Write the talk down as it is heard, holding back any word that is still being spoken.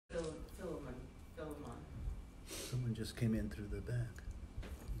One just came in through the back.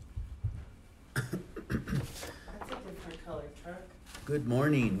 That's a different color truck. Good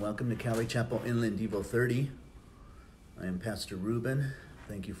morning. Welcome to Calvary Chapel Inland Devo 30. I am Pastor Ruben.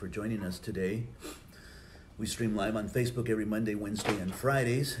 Thank you for joining us today. We stream live on Facebook every Monday, Wednesday, and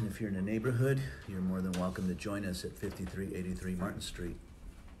Fridays. And if you're in the neighborhood, you're more than welcome to join us at 5383 Martin Street.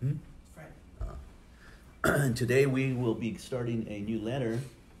 Right. And today we will be starting a new letter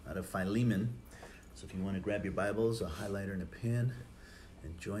out of Philemon. So if you want to grab your Bibles, a highlighter and a pen,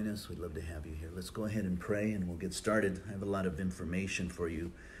 and join us, we'd love to have you here. Let's go ahead and pray and we'll get started. I have a lot of information for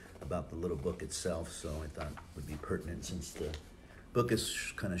you about the little book itself, so I thought it would be pertinent since the book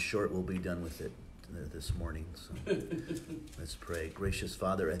is kind of short. We'll be done with it this morning. So let's pray. Gracious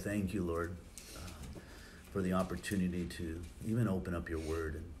Father, I thank you, Lord, for the opportunity to even open up your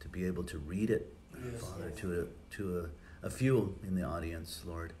word and to be able to read it, Father, to a few in the audience,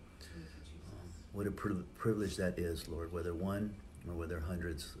 Lord. What a privilege that is, Lord, whether one or whether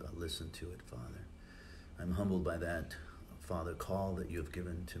hundreds listen to it, Father. I'm humbled by that, Father, call that you have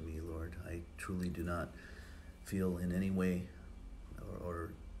given to me, Lord. I truly do not feel in any way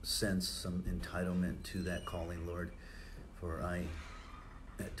or sense some entitlement to that calling, Lord, for I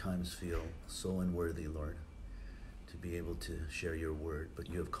at times feel so unworthy, Lord, to be able to share your word, but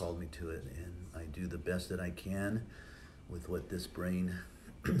you have called me to it, and I do the best that I can with what this brain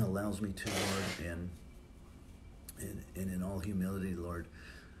allows me to, Lord, and in all humility, Lord,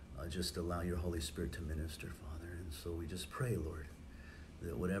 just allow your Holy Spirit to minister, Father. And so we just pray, Lord,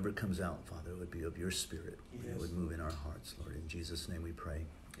 that whatever comes out, Father, would be of your Spirit. Yes. It would move in our hearts, Lord. In Jesus' name we pray.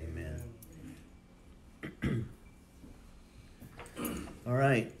 Amen. All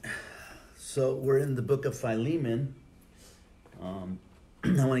right. So we're in the book of Philemon.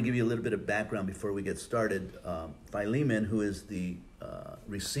 I want to give you a little bit of background before we get started. Philemon, who is the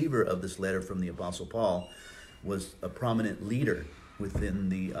receiver of this letter from the Apostle Paul, was a prominent leader within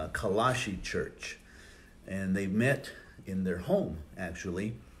the Colossae church. And they met in their home,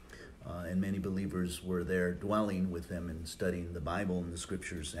 actually, and many believers were there dwelling with them and studying the Bible and the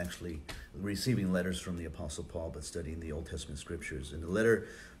scriptures, actually receiving letters from the Apostle Paul, but studying the Old Testament scriptures. And the letter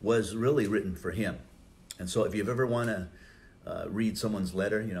was really written for him. And so if you've ever want to read someone's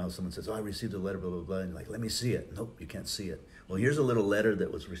letter, you know, someone says, oh, I received a letter, blah, blah, blah, and you're like, let me see it. Nope, you can't see it. Well, here's a little letter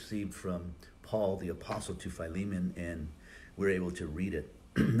that was received from Paul, the apostle, to Philemon, and we're able to read it.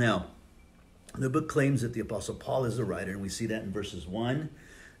 Now, the book claims that the Apostle Paul is the writer, and we see that in verses 1,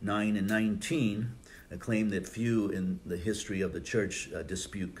 9, and 19, a claim that few in the history of the church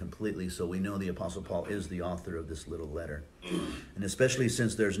dispute completely, so we know the Apostle Paul is the author of this little letter. And especially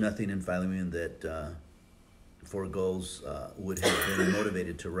since there's nothing in Philemon that foregoes would have been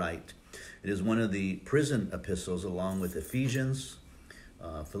motivated to write. It is one of the prison epistles along with Ephesians,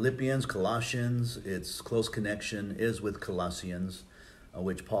 Philippians, Colossians. Its close connection is with Colossians,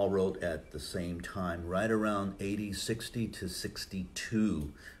 which Paul wrote at the same time, right around AD 60 to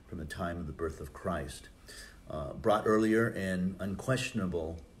 62 from the time of the birth of Christ. Brought earlier and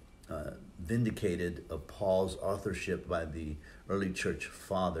unquestionable, vindicated of Paul's authorship by the early church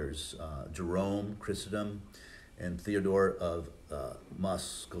fathers, Jerome, Chrysostom, and Theodore of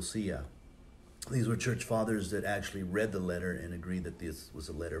Moscosia. These were church fathers that actually read the letter and agreed that this was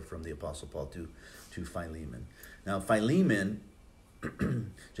a letter from the Apostle Paul to Philemon. Now, Philemon,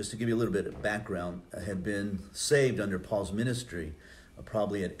 just to give you a little bit of background, had been saved under Paul's ministry,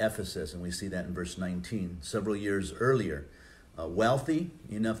 probably at Ephesus, and we see that in verse 19, several years earlier. Wealthy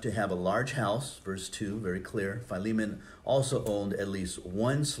enough to have a large house, verse 2, very clear. Philemon also owned at least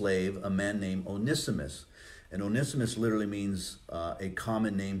one slave, a man named Onesimus. And Onesimus literally means a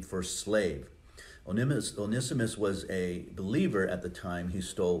common name for slave. Onesimus was a believer at the time. He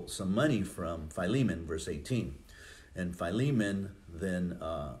stole some money from Philemon, verse 18. And Philemon then,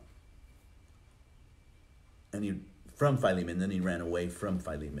 from Philemon, then he ran away from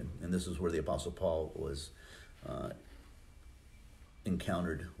Philemon. And this is where the Apostle Paul was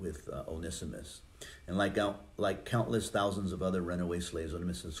encountered with Onesimus. And like countless thousands of other runaway slaves,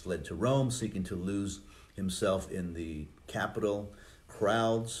 Onesimus fled to Rome, seeking to lose himself in the capital,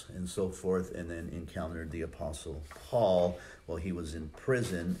 crowds, and so forth, and then encountered the Apostle Paul while he was in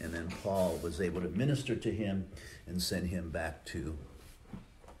prison, and then Paul was able to minister to him and send him back to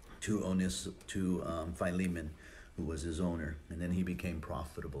Philemon, who was his owner, and then he became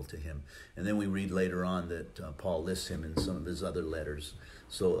profitable to him. And then we read later on that Paul lists him in some of his other letters.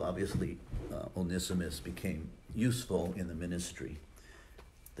 So obviously Onesimus became useful in the ministry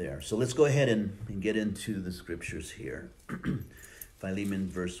there. So let's go ahead and get into the scriptures here. Philemon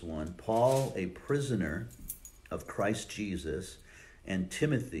verse 1. Paul, a prisoner of Christ Jesus, and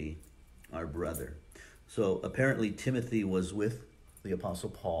Timothy, our brother. So apparently Timothy was with the Apostle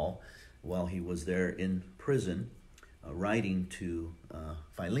Paul while he was there in prison, writing to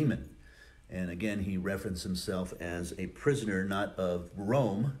Philemon. And again, he referenced himself as a prisoner, not of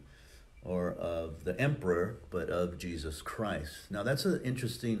Rome or of the emperor, but of Jesus Christ. Now, that's an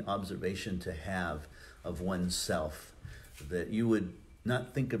interesting observation to have of oneself, that you would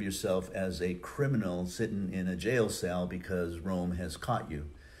not think of yourself as a criminal sitting in a jail cell because Rome has caught you,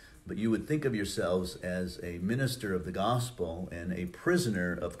 but you would think of yourselves as a minister of the gospel and a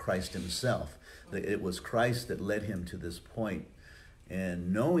prisoner of Christ himself. That it was Christ that led him to this point.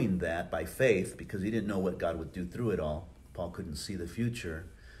 And knowing that by faith, because he didn't know what God would do through it all, Paul couldn't see the future,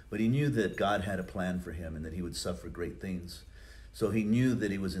 but he knew that God had a plan for him and that he would suffer great things. So he knew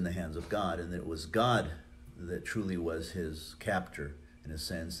that he was in the hands of God, and that it was God that truly was his captor, in a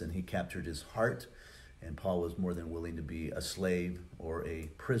sense, and he captured his heart, and Paul was more than willing to be a slave or a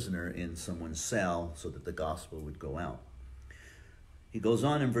prisoner in someone's cell so that the gospel would go out. He goes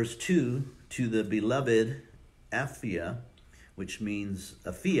on in verse 2, to the beloved Apphia, which means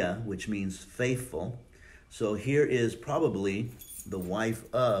faithful. So here is probably the wife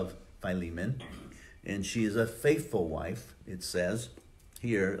of Philemon, and she is a faithful wife, it says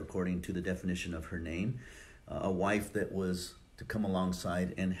here, according to the definition of her name, a wife that was to come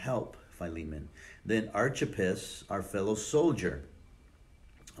alongside and help Philemon. Then Archippus, our fellow soldier.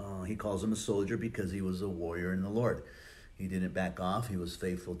 He calls him a soldier because he was a warrior in the Lord. He didn't back off. He was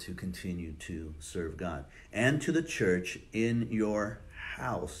faithful to continue to serve God. And to the church in your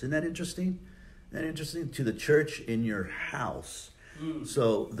house. Isn't that interesting? Isn't that interesting? To the church in your house.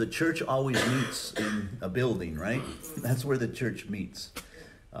 So the church always meets in a building, right? That's where the church meets.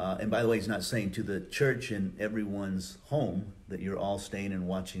 And by the way, he's not saying to the church in everyone's home that you're all staying and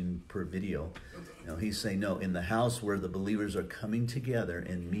watching per video. No, he's saying, no, in the house where the believers are coming together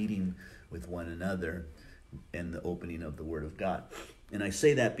and meeting with one another and the opening of the Word of God. And I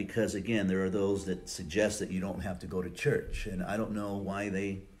say that because, again, there are those that suggest that you don't have to go to church. And I don't know why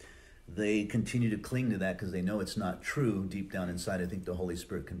they continue to cling to that, because they know it's not true deep down inside. I think the Holy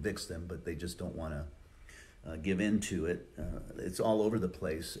Spirit convicts them, but they just don't want to give in to it. It's all over the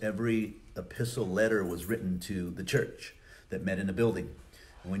place. Every epistle letter was written to the church that met in a building.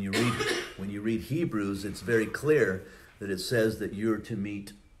 And when you read Hebrews, it's very clear that it says that you're to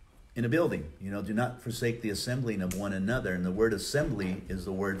meet in a building. You know, do not forsake the assembling of one another. And the word assembly is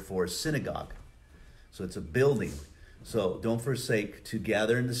the word for synagogue. So it's a building. So don't forsake to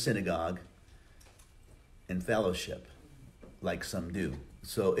gather in the synagogue and fellowship like some do.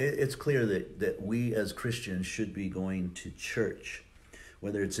 So it's clear that we as Christians should be going to church,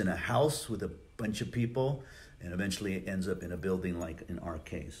 whether it's in a house with a bunch of people and eventually it ends up in a building like in our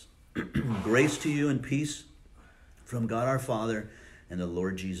case. Grace to you and peace from God our Father and the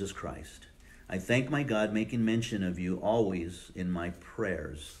Lord Jesus Christ. I thank my God, making mention of you always in my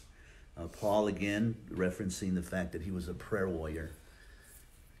prayers. Paul again referencing the fact that he was a prayer warrior.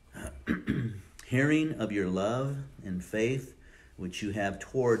 Hearing of your love and faith which you have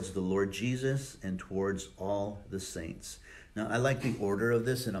towards the Lord Jesus and towards all the saints. Now, I like the order of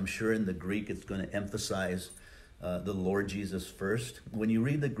this, and I'm sure in the Greek it's going to emphasize the Lord Jesus first. When you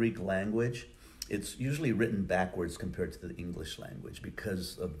read the Greek language, it's usually written backwards compared to the English language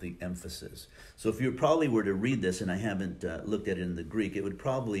because of the emphasis. So if you probably were to read this, and I haven't looked at it in the Greek, it would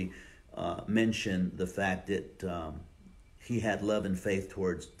probably mention the fact that he had love and faith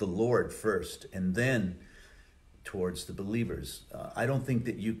towards the Lord first, and then towards the believers. I don't think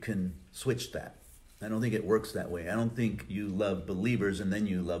that you can switch that. I don't think it works that way. I don't think you love believers and then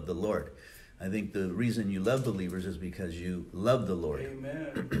you love the Lord. I think the reason you love believers is because you love the Lord.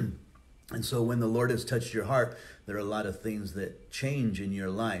 Amen. And so when the Lord has touched your heart, there are a lot of things that change in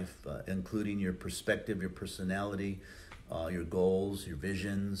your life, including your perspective, your personality, your goals, your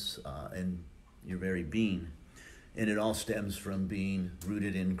visions, and your very being. And it all stems from being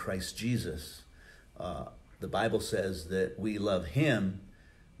rooted in Christ Jesus. The Bible says that we love him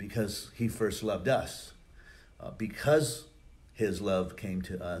because he first loved us. Because his love came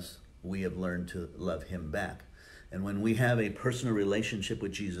to us, we have learned to love him back. And when we have a personal relationship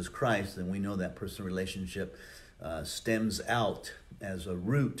with Jesus Christ, then we know that personal relationship stems out as a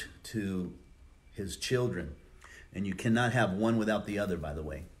root to his children. And you cannot have one without the other, by the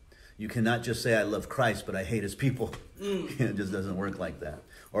way. You cannot just say, I love Christ, but I hate his people. It just doesn't work like that.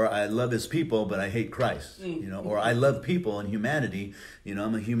 Or I love his people, but I hate Christ. Or I love people and humanity.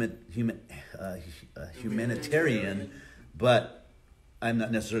 I'm a humanitarian, but I'm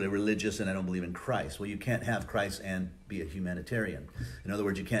not necessarily religious and I don't believe in Christ. Well, you can't have Christ and be a humanitarian. In other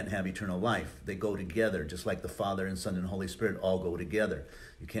words, you can't have eternal life. They go together, just like the Father and Son and Holy Spirit all go together.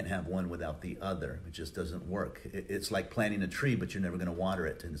 You can't have one without the other. It just doesn't work. It's like planting a tree, but you're never going to water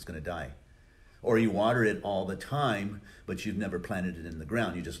it and it's going to die. Or you water it all the time, but you've never planted it in the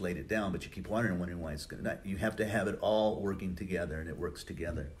ground. You just laid it down, but you keep watering and wondering why it's going to die. You have to have it all working together, and it works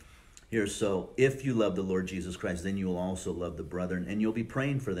together. Here, so if you love the Lord Jesus Christ, then you will also love the brethren, and you'll be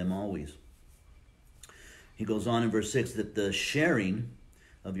praying for them always. He goes on in verse 6, that the sharing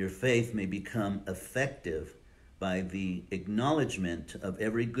of your faith may become effective by the acknowledgement of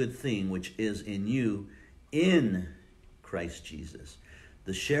every good thing which is in you in Christ Jesus.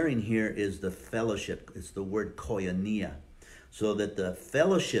 The sharing here is the fellowship. It's the word koinonia. So that the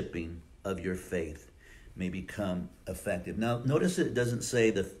fellowshipping of your faith may become effective. Now, notice it doesn't say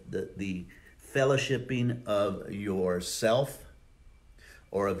the fellowshipping of yourself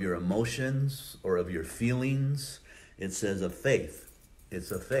or of your emotions or of your feelings. It says of faith.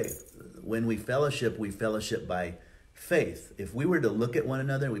 It's a faith. When we fellowship by faith. If we were to look at one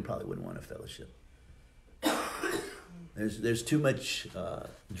another, we probably wouldn't want to fellowship. There's too much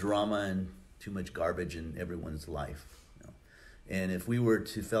drama and too much garbage in everyone's life. You know? And if we were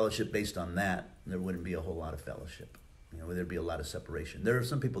to fellowship based on that, there wouldn't be a whole lot of fellowship. You know, there'd be a lot of separation. There are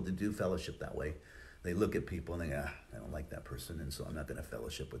some people that do fellowship that way. They look at people and they go, I don't like that person, and so I'm not going to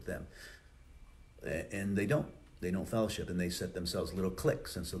fellowship with them. And they don't. They don't fellowship, and they set themselves little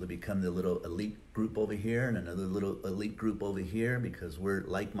cliques, and so they become the little elite group over here and another little elite group over here because we're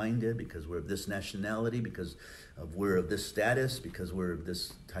like-minded, because we're of this nationality, because we're of this status, because we're of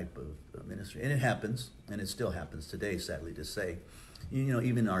this type of ministry. And it happens, and it still happens today, sadly to say. You know,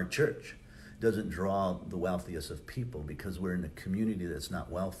 even our church doesn't draw the wealthiest of people because we're in a community that's not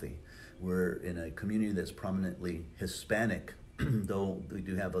wealthy. We're in a community that's prominently Hispanic, though we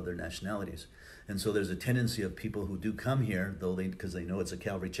do have other nationalities. And so there's a tendency of people who do come here, because they know it's a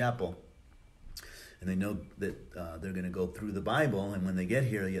Calvary Chapel, and they know that they're going to go through the Bible, and when they get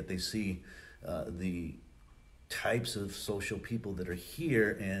here, yet they see the types of social people that are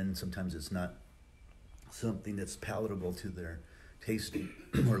here, and sometimes it's not something that's palatable to their tasting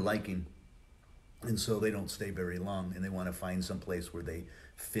or liking. And so they don't stay very long, and they want to find some place where they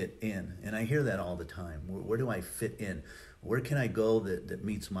fit in. And I hear that all the time. Where do I fit in? Where can I go that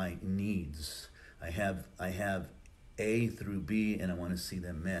meets my needs? I have A through B, and I want to see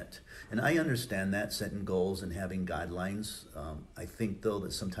them met. And I understand that, setting goals and having guidelines. I think, though,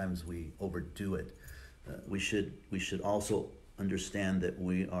 that sometimes we overdo it. We should also understand that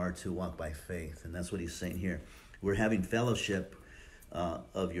we are to walk by faith, and that's what he's saying here. We're having fellowship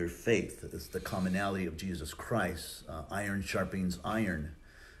of your faith. It's the commonality of Jesus Christ. Iron sharpens iron.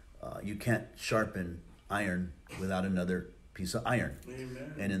 You can't sharpen iron without another piece of iron.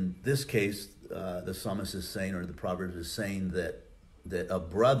 Amen. And in this case, the psalmist is saying, or the proverb is saying, that a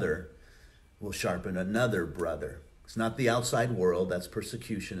brother will sharpen another brother. It's not the outside world, that's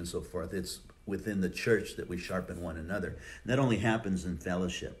persecution and so forth. It's within the church that we sharpen one another. And that only happens in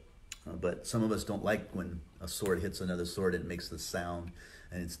fellowship. But some of us don't like when a sword hits another sword and it makes the sound,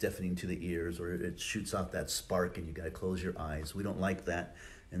 and it's deafening to the ears, or it shoots off that spark and you got to close your eyes. We don't like that,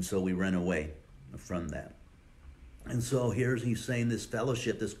 and so we run away from that. And so he's saying this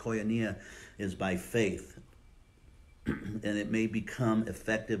fellowship, this koinonia, is by faith. And it may become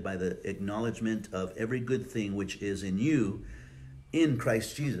effective by the acknowledgement of every good thing which is in you in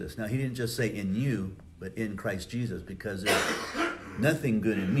Christ Jesus. Now, he didn't just say in you, but in Christ Jesus, because there's nothing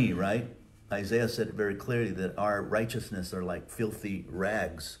good in me, right? Isaiah said it very clearly that our righteousness are like filthy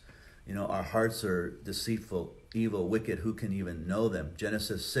rags. You know, our hearts are deceitful, evil, wicked. Who can even know them?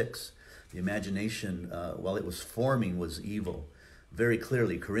 Genesis 6. The imagination, while it was forming, was evil. Very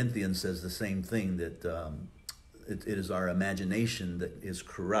clearly, Corinthians says the same thing, that it is our imagination that is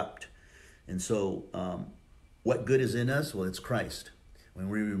corrupt. And so what good is in us? Well, it's Christ. When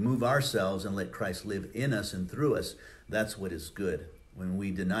we remove ourselves and let Christ live in us and through us, that's what is good. When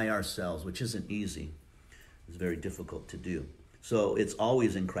we deny ourselves, which isn't easy, it's very difficult to do. So it's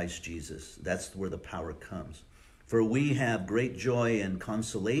always in Christ Jesus. That's where the power comes. For we have great joy and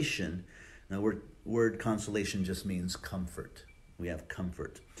consolation. Now, word consolation just means comfort. We have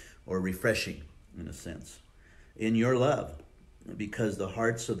comfort, or refreshing in a sense, in your love, because the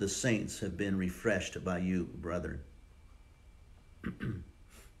hearts of the saints have been refreshed by you, brethren.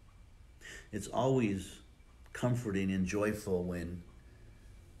 It's always comforting and joyful when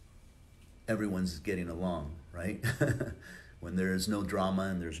everyone's getting along, right? When there's no drama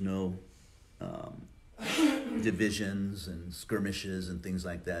and there's no divisions and skirmishes and things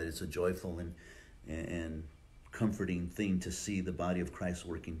like that. It's a joyful and comforting thing to see the body of Christ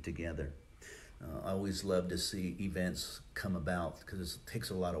working together. I always love to see events come about because it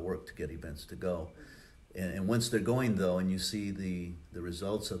takes a lot of work to get events to go. And once they're going, though, and you see the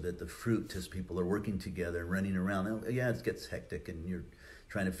results of it, the fruit as people are working together and running around, yeah, it gets hectic and you're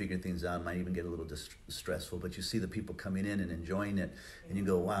trying to figure things out. It might even get a little stressful, but you see the people coming in and enjoying it, and you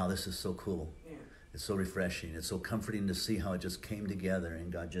go, wow, this is so cool. Yeah. It's so refreshing. It's so comforting to see how it just came together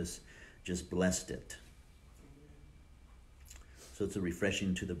and God just blessed it. So it's a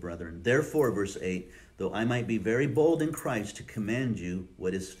refreshing to the brethren. Therefore, verse 8, though I might be very bold in Christ to command you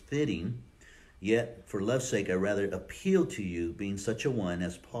what is fitting, yet for love's sake I rather appeal to you, being such a one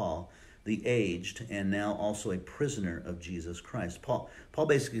as Paul, the aged, and now also a prisoner of Jesus Christ. Paul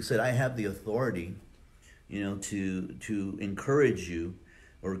basically said, I have the authority, to encourage you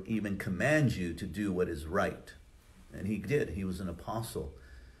or even command you to do what is right. And he did. He was an apostle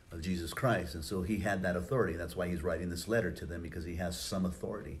of Jesus Christ, and so he had that authority. That's why he's writing this letter to them, because he has some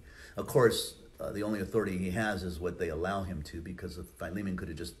authority. Of course, the only authority he has is what they allow him to, because if Philemon could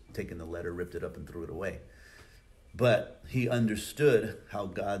have just taken the letter, ripped it up, and threw it away. But he understood how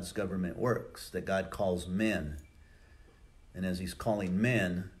God's government works, that God calls men. And as he's calling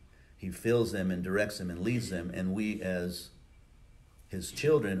men, he fills them and directs them and leads them, and we as his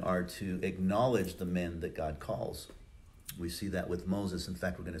children are to acknowledge the men that God calls. We see that with Moses. In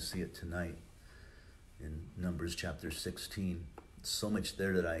fact, we're going to see it tonight in Numbers chapter 16. So much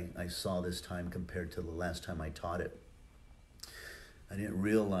there that I saw this time compared to the last time I taught it. I didn't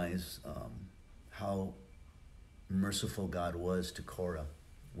realize how merciful God was to Korah.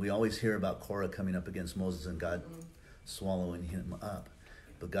 We always hear about Korah coming up against Moses and God swallowing him up.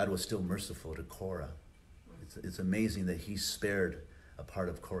 But God was still merciful to Korah. It's amazing that he spared a part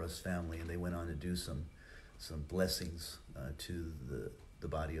of Korah's family, and they went on to do some blessings to the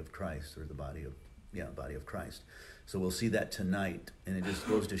body of Christ, or the body of Christ. So we'll see that tonight, and it just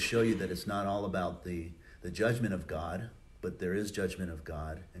goes to show you that it's not all about the judgment of God, but there is judgment of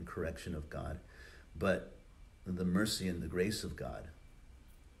God and correction of God, but the mercy and the grace of God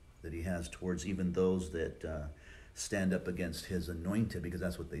that he has towards even those that stand up against his anointed, because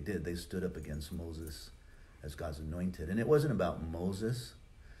that's what they did. They stood up against Moses as God's anointed. And it wasn't about Moses.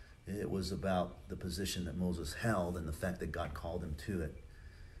 It was about the position that Moses held and the fact that God called him to it.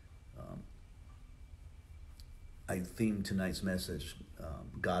 I themed tonight's message,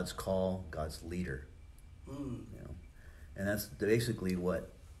 God's call, God's leader. And that's basically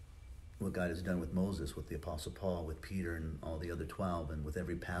what God has done with Moses, with the Apostle Paul, with Peter and all the other 12, and with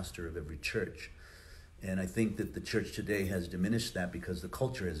every pastor of every church. And I think that the church today has diminished that because the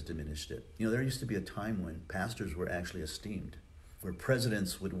culture has diminished it. There used to be a time when pastors were actually esteemed, where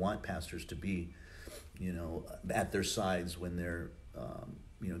presidents would want pastors to be, at their sides when they're,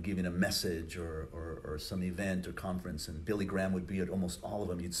 giving a message or some event or conference. And Billy Graham would be at almost all of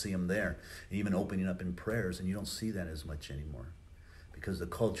them. You'd see him there, and even opening up in prayers. And you don't see that as much anymore because the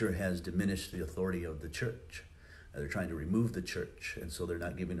culture has diminished the authority of the church. They're trying to remove the church, and so they're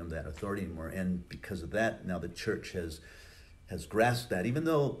not giving them that authority anymore. And because of that, now the church has grasped that. Even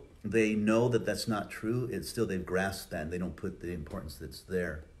though they know that that's not true, it's still they've grasped that, and they don't put the importance that's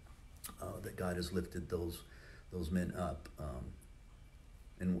there, that God has lifted those men up.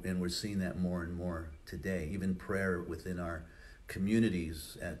 And we're seeing that more and more today. Even prayer within our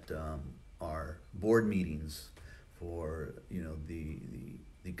communities, at our board meetings for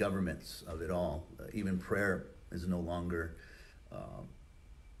the governments of it all. Even prayer is no longer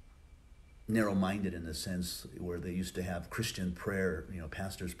narrow-minded in the sense where they used to have Christian prayer,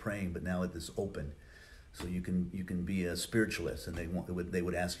 pastors praying, but now it is open. So you can be a spiritualist, and they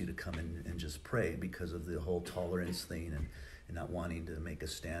would ask you to come in and just pray because of the whole tolerance thing and not wanting to make a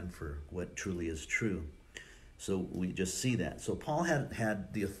stand for what truly is true. So we just see that. So Paul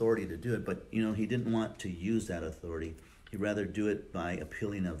had the authority to do it, but he didn't want to use that authority. He'd rather do it by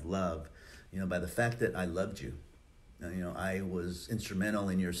appealing of love, by the fact that I loved you. I was instrumental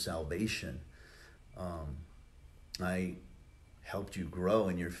in your salvation. I helped you grow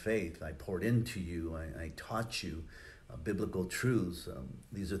in your faith. I poured into you. I taught you biblical truths.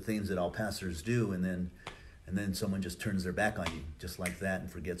 These are things that all pastors do, and then someone just turns their back on you just like that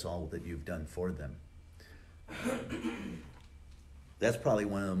and forgets all that you've done for them. That's probably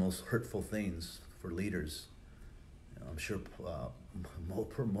one of the most hurtful things for leaders. I'm sure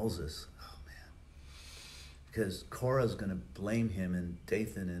poor Moses, oh man, because Korah's going to blame him, and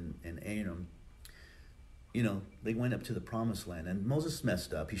Dathan and Aram. They went up to the promised land, and Moses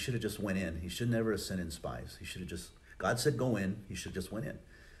messed up. He should have just went in. He should never have sent in spies. He should have just, God said go in, he should have just went in.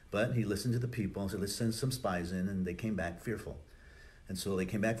 But he listened to the people and said, let's send some spies in, and they came back fearful. And so they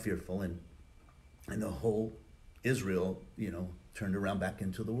came back fearful, and the whole Israel, turned around back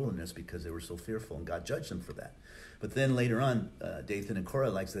into the wilderness because they were so fearful, and God judged them for that. But then later on, Dathan and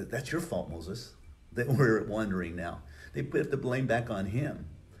Korah said, that's your fault, Moses, that we're wandering now. They put the blame back on him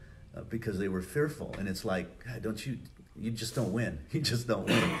because they were fearful. And it's like, God, you just don't win. You just don't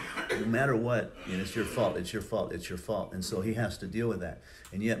win. No matter what, it's your fault, it's your fault, it's your fault. And so he has to deal with that.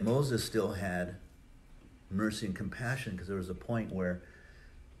 And yet Moses still had mercy and compassion, because there was a point where,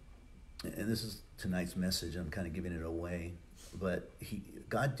 and this is tonight's message, I'm kind of giving it away, but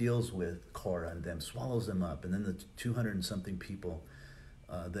God deals with Korah and them, swallows them up, and then the 200 and something people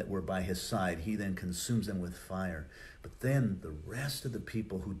that were by his side, he then consumes them with fire. But then the rest of the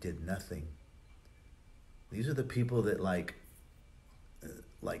people who did nothing, these are the people that like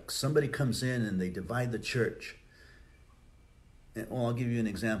somebody comes in and they divide the church. And, well, I'll give you an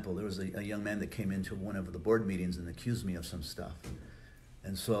example. There was a young man that came into one of the board meetings and accused me of some stuff.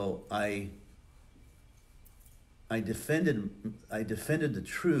 And so I defended the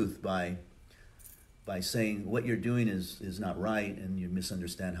truth by saying what you're doing is not right, and you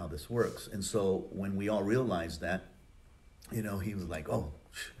misunderstand how this works. And so when we all realized that, he was like, oh,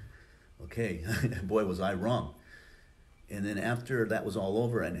 okay, boy, was I wrong. And then after that was all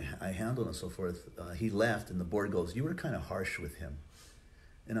over and I handled and so forth, he left, and the board goes, you were kind of harsh with him.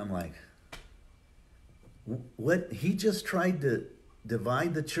 And I'm like, what? He just tried to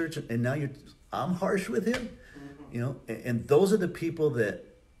divide the church, and now I'm harsh with him? And those are the people that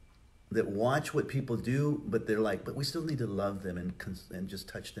watch what people do, but they're like, but we still need to love them and just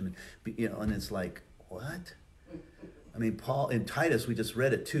touch them. And it's like, what? I mean, Paul in Titus, we just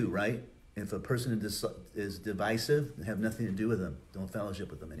read it too, right? If a person is divisive, have nothing to do with them. Don't fellowship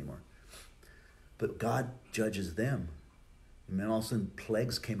with them anymore. But God judges them. And then all of a sudden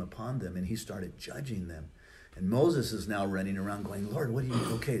plagues came upon them, and he started judging them. And Moses is now running around going, Lord, what do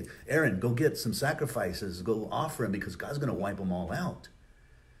you, okay, Aaron, go get some sacrifices, go offer them, because God's going to wipe them all out.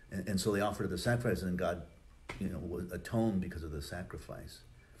 And so they offered the sacrifice, and God, atoned because of the sacrifice.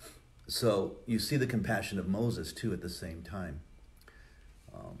 So you see the compassion of Moses too at the same time.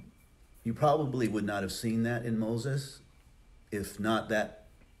 You probably would not have seen that in Moses if not that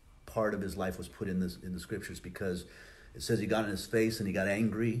part of his life was put in the scriptures, because it says he got on his face and he got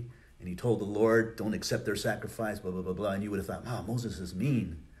angry and he told the Lord, don't accept their sacrifice, blah, blah, blah, blah. And you would have thought, wow, Moses is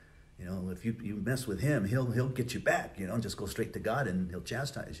mean. If you mess with him, he'll get you back, just go straight to God and he'll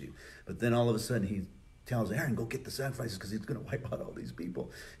chastise you. But then all of a sudden he tells Aaron, go get the sacrifices because he's going to wipe out all these people.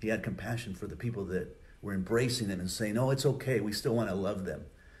 He had compassion for the people that were embracing them and saying, no, it's okay. We still want to love them.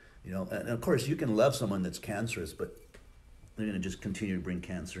 And of course you can love someone that's cancerous, but they're going to just continue to bring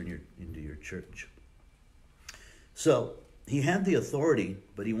cancer into your church. So he had the authority,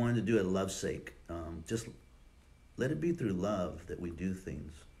 but he wanted to do it love's sake. Just let it be through love that we do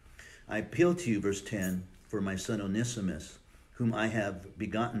things. I appeal to you, verse 10, for my son Onesimus, whom I have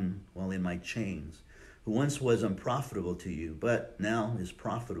begotten while in my chains, who once was unprofitable to you, but now is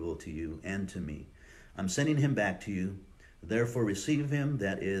profitable to you and to me. I'm sending him back to you. Therefore receive him,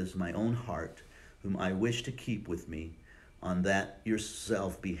 that is my own heart, whom I wish to keep with me, on that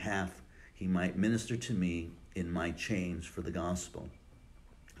yourself behalf he might minister to me in my chains for the gospel.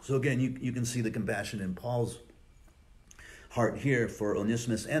 So again, you can see the compassion in Paul's heart here for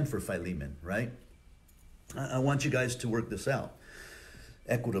Onesimus and for Philemon, right? I want you guys to work this out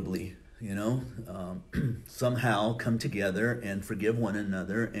equitably, somehow come together and forgive one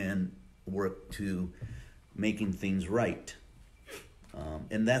another and work to making things right.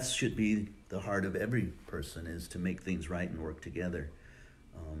 And that should be the heart of every person, is to make things right and work together.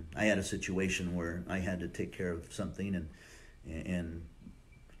 I had a situation where I had to take care of something,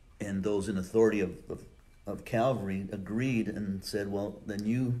 and those in authority of Calvary agreed and said, well, then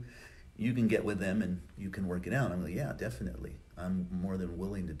you can get with them and you can work it out. I'm like, yeah, definitely. I'm more than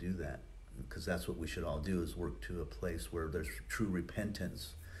willing to do that, because that's what we should all do, is work to a place where there's true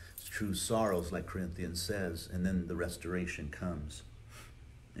repentance, true sorrows, like Corinthians says, and then the restoration comes.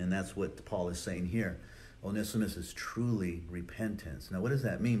 And that's what Paul is saying here. Onesimus is truly repentance. Now, what does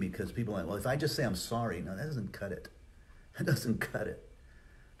that mean? Because people are like, well, if I just say I'm sorry, no, that doesn't cut it. That doesn't cut it.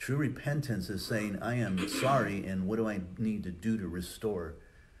 True repentance is saying, I am sorry, and what do I need to do to restore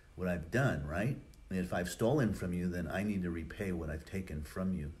what I've done, right? And if I've stolen from you, then I need to repay what I've taken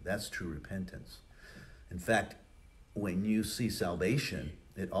from you. That's true repentance. In fact, when you see salvation,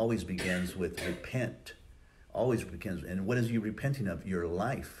 it always begins with repent. Always begins. And what is you repenting of? Your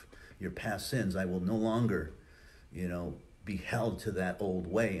life, your past sins. I will no longer, be held to that old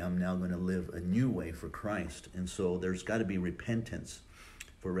way. I'm now going to live a new way for Christ. And so there's got to be repentance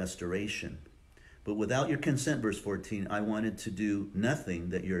for restoration. But without your consent, verse 14, I wanted to do nothing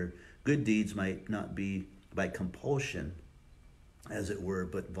that your good deeds might not be by compulsion, as it were,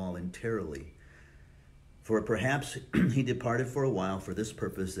 but voluntarily. For perhaps he departed for a while for this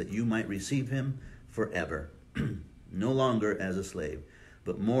purpose, that you might receive him forever, no longer as a slave,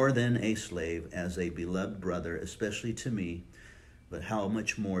 but more than a slave, as a beloved brother, especially to me, but how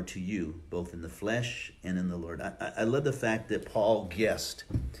much more to you, both in the flesh and in the Lord. I love the fact that Paul guessed,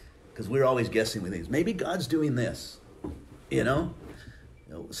 because we're always guessing with things. Maybe God's doing this,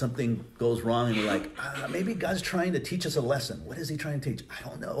 something goes wrong and we're like, maybe God's trying to teach us a lesson. What is he trying to teach? I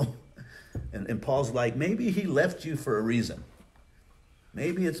don't know. And Paul's like, maybe he left you for a reason.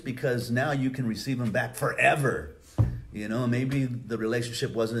 Maybe it's because now you can receive him back forever. Maybe the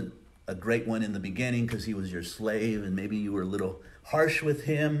relationship wasn't a great one in the beginning because he was your slave, and maybe you were a little harsh with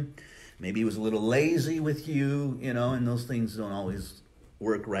him. Maybe he was a little lazy with you, and those things don't always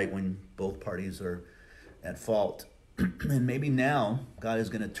work right when both parties are at fault. And maybe now God is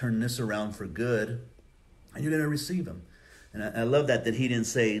going to turn this around for good, and you're going to receive him. And I love that he didn't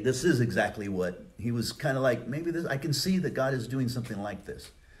say, this is exactly what. He was kind of like, maybe I can see that God is doing something like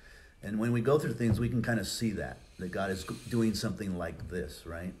this. And when we go through things, we can kind of see that God is doing something like this,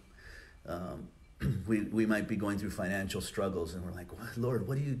 right? We might be going through financial struggles, and we're like, Lord,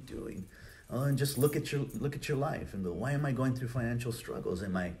 what are you doing? Oh, and just look at your life and go, why am I going through financial struggles?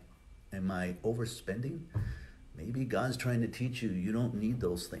 Am I overspending? Maybe God's trying to teach you don't need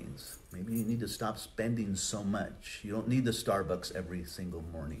those things. Maybe you need to stop spending so much. You don't need the Starbucks every single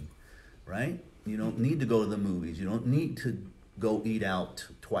morning, right? You don't need to go to the movies. You don't need to go eat out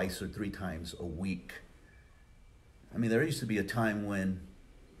twice or 3 times a week. I mean, there used to be a time when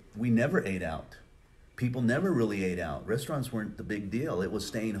we never ate out. People never really ate out. Restaurants weren't the big deal. It was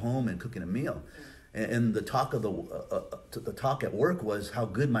staying home and cooking a meal. And the talk of the talk at work was how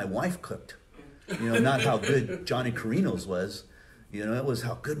good my wife cooked. Not how good Johnny Carino's was. It was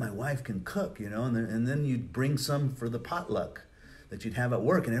how good my wife can cook, and then you'd bring some for the potluck that you'd have at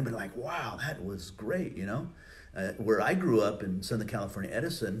work, and everybody like, wow, that was great, Where I grew up in Southern California,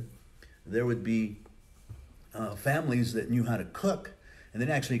 Edison, there would be families that knew how to cook, and they'd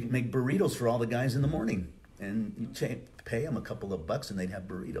actually make burritos for all the guys in the morning, and you'd pay them a couple of bucks and they'd have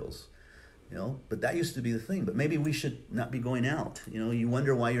burritos. But that used to be the thing. But maybe we should not be going out. You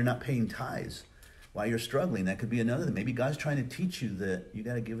wonder why you're not paying tithes, why you're struggling. That could be another thing. Maybe God's trying to teach you that you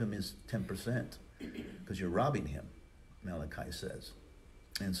got to give him his 10% because you're robbing him, Malachi says.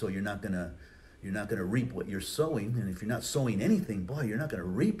 And so you're not gonna reap what you're sowing. And if you're not sowing anything, boy, you're not gonna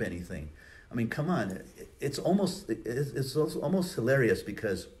reap anything. I mean, come on. It's almost hilarious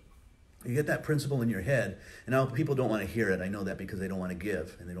because you get that principle in your head, and now people don't want to hear it. I know that because they don't want to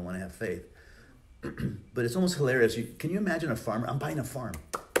give and they don't want to have faith. But it's almost hilarious. Can you imagine a farmer? I'm buying a farm.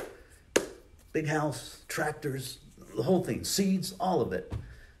 Big house, tractors, the whole thing, seeds, all of it.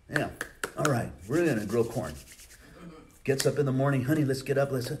 Yeah. All right, we're gonna grow corn. Gets up in the morning, honey. Let's get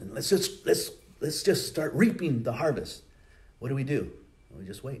up. Let's just start reaping the harvest. What do? We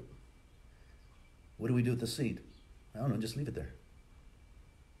just wait. What do we do with the seed? I don't know. Just leave it there.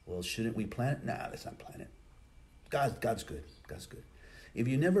 Well, shouldn't we plant it? Nah, let's not plant it. God's good. God's good. If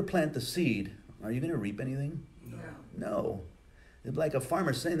you never plant the seed, are you going to reap anything? No. It's like a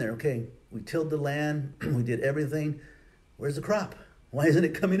farmer saying there, okay, we tilled the land, we did everything. Where's the crop? Why isn't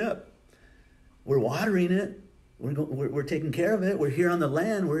it coming up? We're watering it. We're taking care of it. We're here on the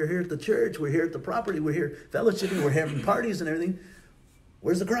land. We're here at the church. We're here at the property. We're here fellowshipping. We're having parties and everything.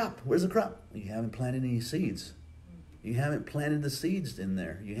 Where's the crop? Where's the crop? You haven't planted any seeds. You haven't planted the seeds in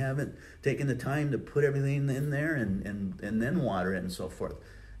there. You haven't taken the time to put everything in there and then water it and so forth.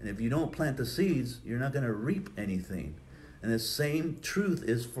 And if you don't plant the seeds, you're not going to reap anything. And the same truth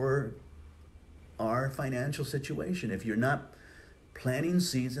is for our financial situation. If you're not planting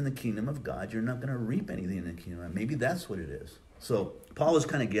seeds in the kingdom of God, you're not going to reap anything in the kingdom. Maybe that's what it is. So Paul is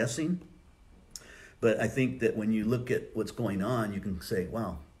kind of guessing. But I think that when you look at what's going on, you can say,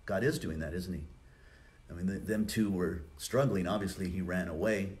 wow, God is doing that, isn't he? I mean, them two were struggling. Obviously, he ran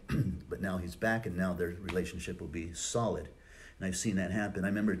away, but now he's back, and now their relationship will be solid. And I've seen that happen. I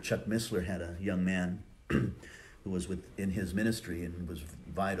remember Chuck Missler had a young man who was in his ministry and was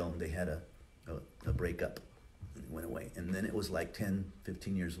vital, and they had a breakup and went away. And then it was like 10,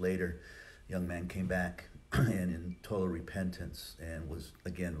 15 years later, young man came back and in total repentance and was,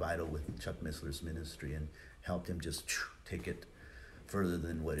 again, vital with Chuck Missler's ministry and helped him just take it further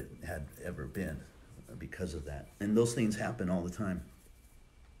than what it had ever been because of that. And those things happen all the time,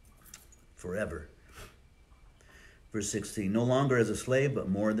 forever. Verse 16, no longer as a slave, but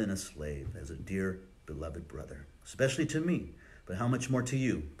more than a slave, as a dear beloved brother, especially to me, but how much more to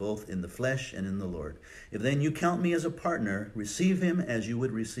you, both in the flesh and in the Lord. If then you count me as a partner, receive him as you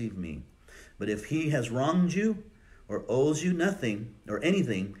would receive me. But if he has wronged you or owes you nothing or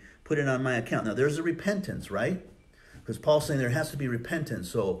anything, put it on my account. Now there's a repentance, right? Because Paul's saying there has to be repentance.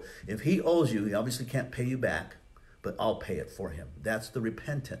 So if he owes you, he obviously can't pay you back, but I'll pay it for him. That's the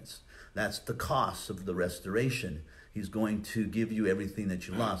repentance. That's the cost of the restoration. He's going to give you everything that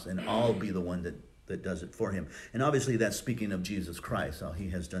you lost, and I'll be the one that does it for him. And obviously that's speaking of Jesus Christ, how he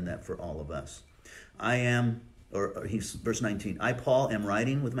has done that for all of us. Verse 19, I, Paul, am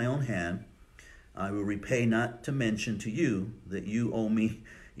writing with my own hand. I will repay, not to mention to you that you owe me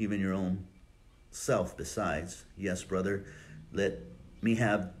even your own self besides. Yes, brother, let me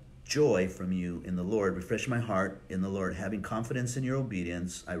have joy from you in the Lord. Refresh my heart in the Lord. Having confidence in your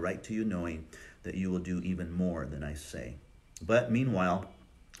obedience, I write to you knowing that you will do even more than I say. But meanwhile,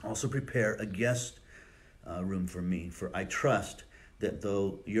 also prepare a guest room for me, for I trust that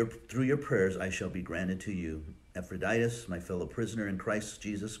through your prayers I shall be granted to you. Epaphroditus, my fellow prisoner in Christ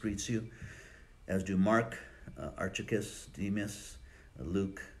Jesus, greets you, as do Mark, Archicus, Demas,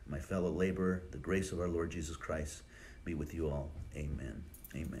 Luke, my fellow laborer. The grace of our Lord Jesus Christ be with you all. Amen.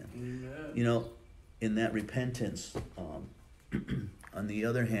 Amen. Amen. You know, in that repentance, on the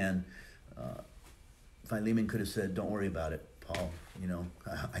other hand, Philemon could have said, don't worry about it, Paul. You know,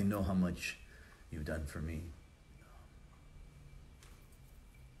 I know how much you've done for me.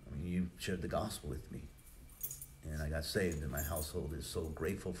 I mean, you shared the gospel with me, and I got saved, and my household is so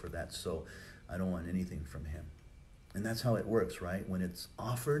grateful for that, so I don't want anything from him. And that's how it works, right? When it's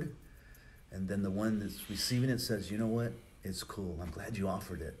offered, and then the one that's receiving it says, you know what? It's cool. I'm glad you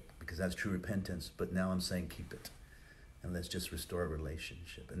offered it, because that's true repentance, but now I'm saying keep it, and let's just restore a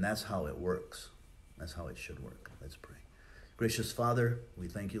relationship. And that's how it works. That's how it should work. Let's pray. Gracious Father, we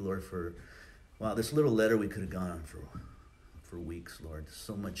thank you, Lord, for, wow, this little letter we could have gone on for weeks, Lord.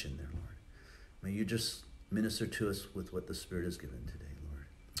 So much in there, Lord. May you just minister to us with what the Spirit has given today, Lord.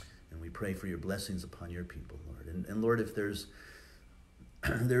 And we pray for your blessings upon your people, Lord. And Lord, if there's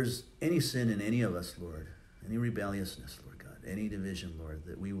any sin in any of us, Lord, any rebelliousness, Lord God, any division, Lord,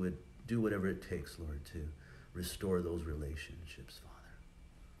 that we would do whatever it takes, Lord, to restore those relationships,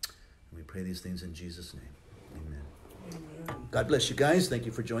 Father. And we pray these things in Jesus' name. Amen. Amen. God bless you guys. Thank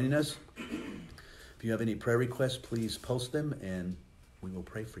you for joining us. If you have any prayer requests, please post them, and we will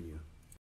pray for you.